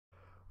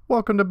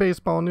Welcome to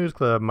Baseball News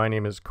Club. My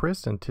name is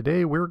Chris, and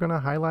today we're going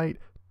to highlight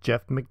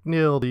Jeff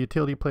McNeil, the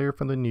utility player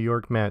from the New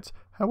York Mets.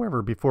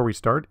 However, before we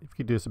start, if you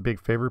could do us a big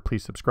favor,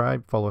 please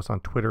subscribe, follow us on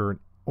Twitter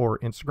or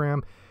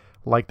Instagram,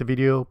 like the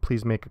video,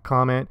 please make a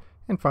comment,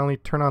 and finally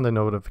turn on the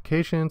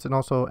notifications and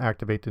also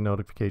activate the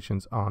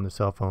notifications on the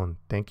cell phone.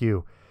 Thank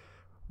you.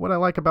 What I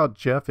like about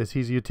Jeff is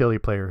he's a utility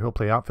player. He'll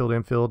play outfield,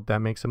 infield. That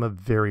makes him a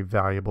very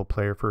valuable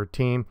player for a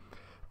team.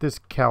 This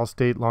Cal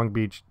State Long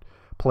Beach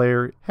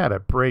player had a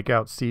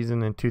breakout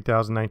season in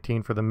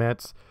 2019 for the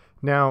Mets.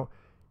 Now,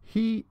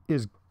 he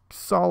is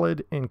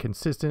solid and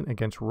consistent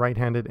against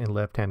right-handed and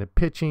left-handed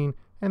pitching,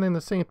 and then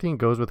the same thing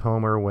goes with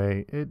home or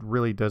away. It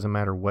really doesn't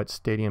matter what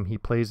stadium he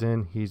plays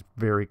in. He's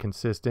very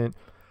consistent.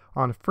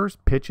 On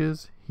first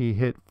pitches, he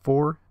hit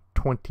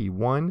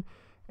 .421,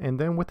 and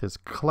then with his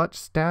clutch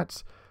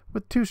stats,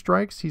 with 2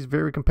 strikes, he's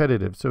very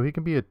competitive, so he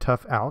can be a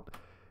tough out.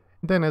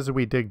 Then as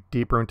we dig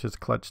deeper into his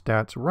clutch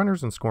stats,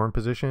 runners in scoring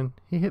position,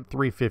 he hit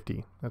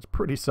 .350. That's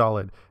pretty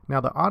solid.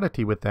 Now the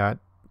oddity with that,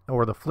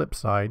 or the flip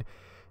side,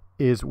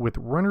 is with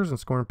runners in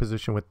scoring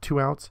position with 2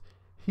 outs,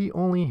 he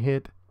only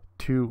hit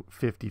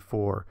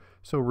 .254.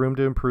 So room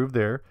to improve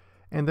there.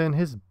 And then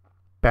his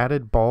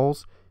batted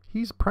balls,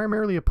 he's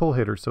primarily a pull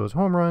hitter. So his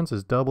home runs,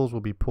 his doubles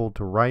will be pulled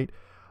to right.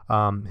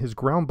 His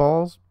ground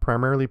balls,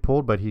 primarily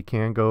pulled, but he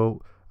can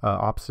go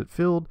opposite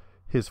field.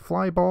 His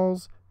fly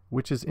balls,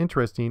 which is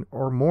interesting,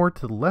 are more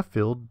to left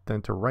field than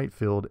to right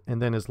field.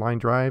 And then his line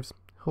drives,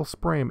 he'll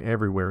spray them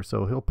everywhere,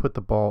 so he'll put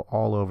the ball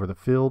all over the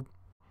field.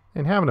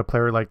 And having a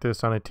player like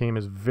this on a team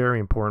is very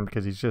important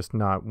because he's just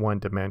not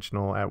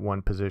one-dimensional at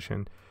one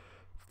position.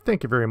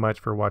 Thank you very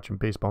much for watching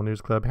Baseball News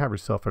Club. Have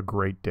yourself a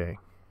great day.